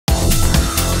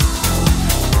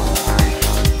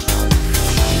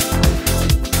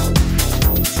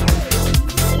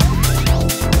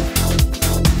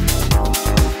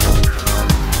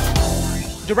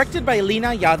Directed by Leena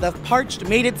Yadav, Parched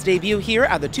made its debut here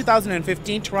at the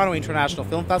 2015 Toronto International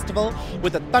Film Festival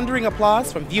with a thundering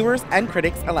applause from viewers and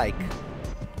critics alike.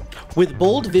 With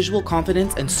bold visual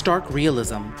confidence and stark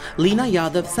realism, Leena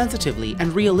Yadav sensitively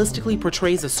and realistically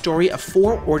portrays a story of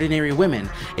 4 ordinary women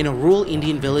in a rural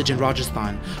Indian village in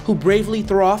Rajasthan who bravely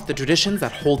throw off the traditions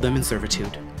that hold them in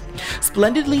servitude.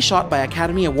 Splendidly shot by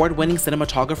Academy Award-winning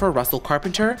cinematographer Russell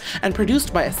Carpenter and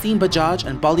produced by Aseem, Bajaj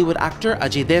and Bollywood actor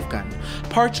Ajay Devgn,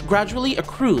 Parched gradually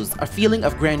accrues a feeling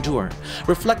of grandeur,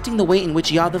 reflecting the way in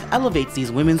which Yadav elevates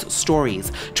these women's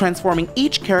stories, transforming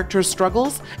each character's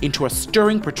struggles into a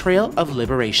stirring portrayal of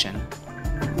liberation.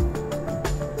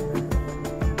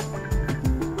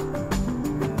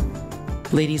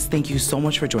 Ladies, thank you so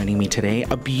much for joining me today.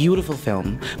 A beautiful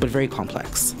film, but very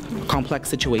complex. Complex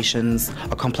situations,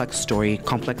 a complex story,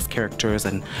 complex characters,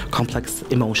 and complex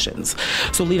emotions.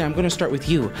 So Leena, I'm going to start with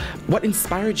you. What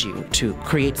inspired you to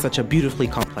create such a beautifully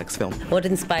complex film? What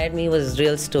inspired me was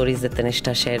real stories that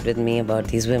Tanishta shared with me about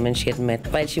these women she had met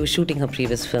while she was shooting her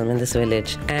previous film in this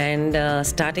village. And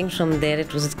starting from there,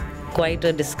 it was quite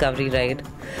a discovery ride.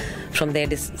 From there,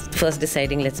 first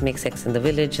deciding let's make Sex in the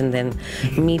Village, and then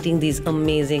meeting these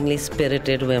amazingly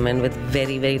spirited women with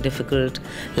very, very difficult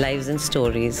lives and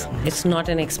stories. It's not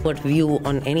an expert view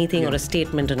on anything or a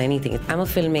statement on anything. I'm a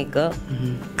filmmaker.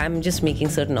 I'm just making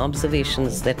certain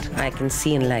observations that I can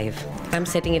see in life. I'm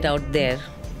setting it out there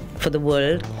for the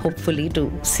world, hopefully,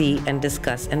 to see and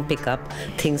discuss and pick up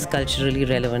things culturally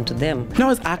relevant to them.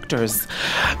 Now, as actors,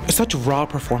 such raw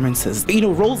performances,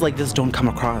 roles like this don't come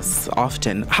across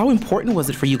often. How important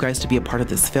was it for you guys to be a part of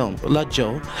this film?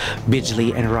 Lajjo,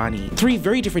 Bijli, and Rani, 3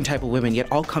 very different type of women, yet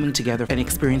all coming together and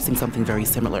experiencing something very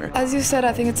similar. As you said,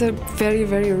 I think it's a very,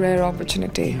 very rare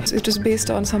opportunity. It was based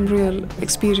on some real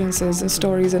experiences and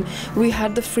stories, and we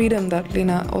had the freedom that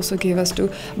Leena also gave us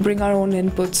to bring our own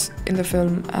inputs in the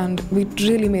film, and we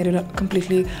really made it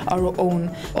completely our own.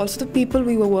 Also, the people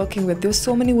we were working with, there were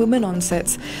so many women on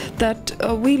sets that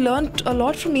we learned a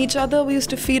lot from each other. We used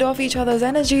to feed off each other's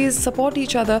energies, support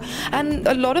each other, and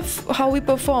a lot of how we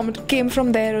performed came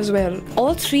from there as well.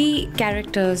 All 3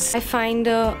 characters, I find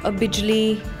a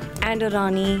Bijli and a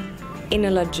Rani in a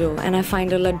Lajjo, and I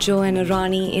find a Lajjo and a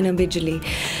Rani in a Bijli.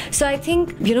 So I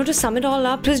think, to sum it all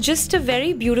up, it was just a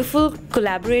very beautiful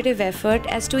collaborative effort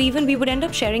as to even we would end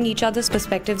up sharing each other's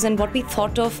perspectives and what we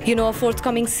thought of, a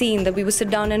forthcoming scene that we would sit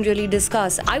down and really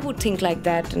discuss. I would think like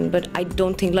that, but I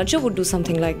don't think Lajjo would do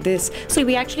something like this. So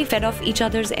we actually fed off each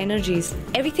other's energies.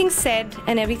 Everything said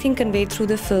and everything conveyed through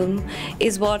the film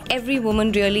is what every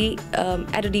woman really,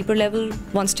 at a deeper level,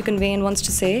 wants to convey and wants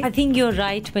to say. I think you're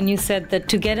right when you said that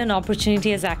to get an opportunity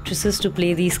as actresses to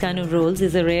play these kind of roles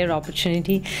is a rare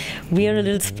opportunity. We are a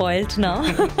little spoiled now.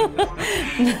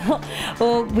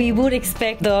 We would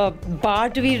expect the bar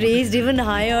to be raised even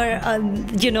higher,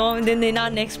 than in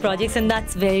our next projects, and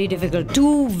that's very difficult.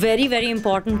 2 very, very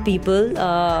important people,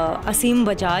 Aseem,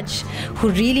 Bajaj, who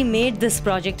really made this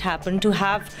project happen, to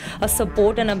have a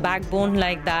support and a backbone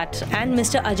like that, and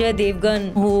Mr. Ajay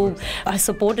Devgn, who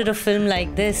supported a film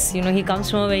like this. He comes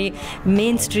from a very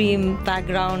mainstream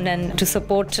background, and to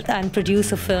support and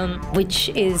produce a film which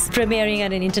is premiering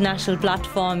at an international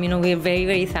platform, we're very,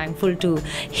 very thankful to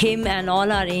him and all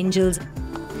our angels.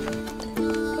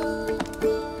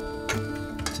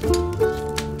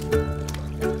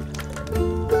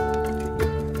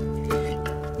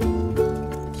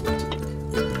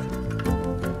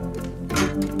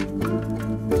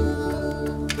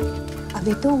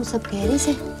 अभी तो हम सब कह रहे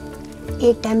थे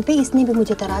एक time पे इसने भी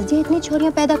मुझे तराज दिया इतनी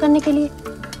छोरियां पैदा करने के लिए।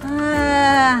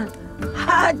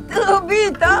 हाँ, तू भी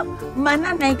तो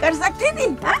मना नहीं कर सकती थी,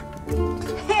 हाँ?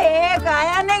 एक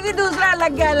आया नहीं कि दूसरा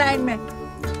लग गया लाइन में।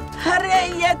 अरे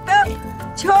ये तो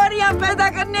छोरियां पैदा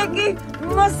करने की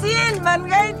मशीन बन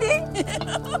गई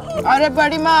थी। अरे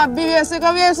बड़ी माँ, अब भी ऐसे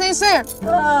का भी ऐसे ही से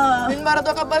इन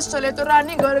बारातों का बस चले तो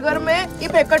रानी घर घर में ये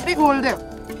फैक्ट्री खोल दे।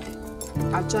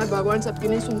 अच्छा है भगवान सबकी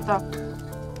नहीं सुनता।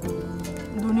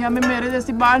 दुनिया में मेरे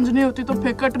जैसी बांझ नहीं होती तो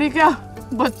फैक्ट्री क्या,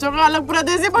 बच्चों का अलग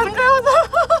प्रदेश बन गया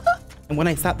होता। And when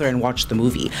I sat there and watched the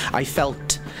movie, I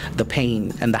felt the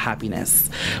pain and the happiness.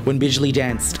 When Bijli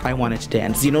danced, I wanted to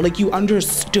dance. You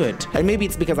understood. And maybe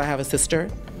it's because I have a sister,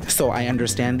 so I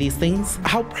understand these things.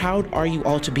 How proud are you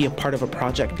all to be a part of a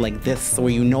project like this,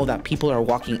 where you know that people are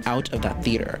walking out of that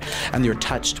theater and they're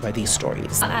touched by these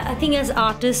stories? I think as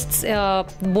artists,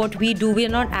 what we do, we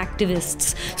are not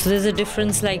activists. So there's a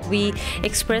difference. Like, we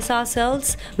express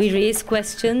ourselves, we raise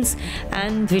questions,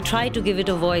 and we try to give it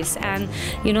a voice. And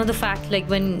the fact, like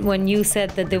when you said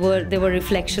that there were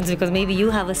reflections, because maybe you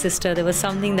have a sister, there was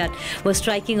something that was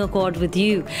striking a chord with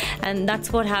you, and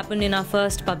that's what happened in our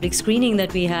first public screening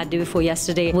that we had. that day before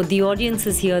yesterday with the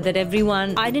audiences here, that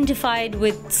everyone identified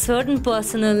with certain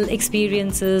personal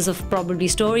experiences of probably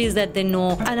stories that they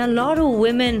know, and a lot of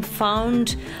women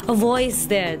found a voice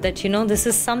there, that, you know, this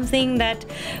is something that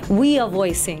we are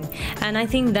voicing. And I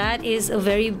think that is a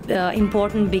very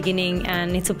important beginning,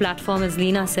 and it's a platform, as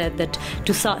Leena said, that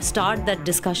to start that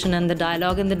discussion and the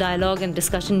dialogue and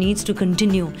discussion needs to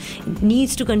continue. It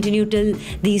needs to continue till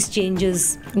these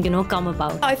changes, you know, come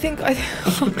about. I think I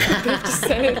just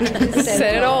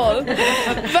said it all.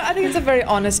 But I think it's a very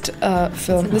honest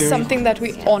film. It's something that we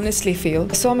honestly feel.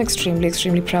 So I'm extremely,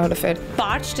 extremely proud of it.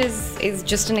 Parched is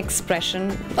just an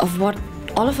expression of what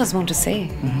all of us want to say,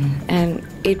 and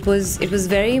it was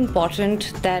very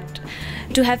important that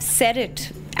to have said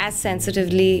it as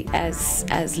sensitively as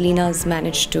Leena's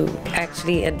managed to.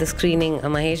 Actually, at the screening,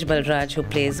 Mahesh Balraj, who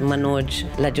plays Manoj,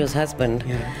 Lajo's husband,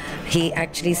 he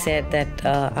actually said that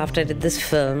after I did this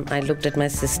film, I looked at my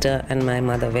sister and my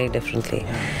mother very differently.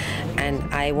 And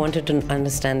I wanted to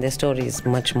understand their stories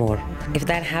much more. If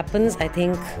that happens, I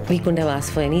think we couldn't have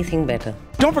asked for anything better.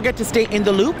 Don't forget to stay in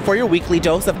the loop for your weekly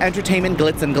dose of entertainment,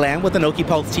 glitz, and glam with ANOKHI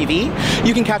Pulse TV.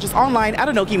 You can catch us online at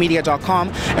ANOKHImedia.com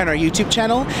and our YouTube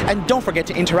channel. And don't forget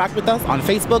to interact with us on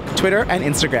Facebook, Twitter, and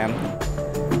Instagram.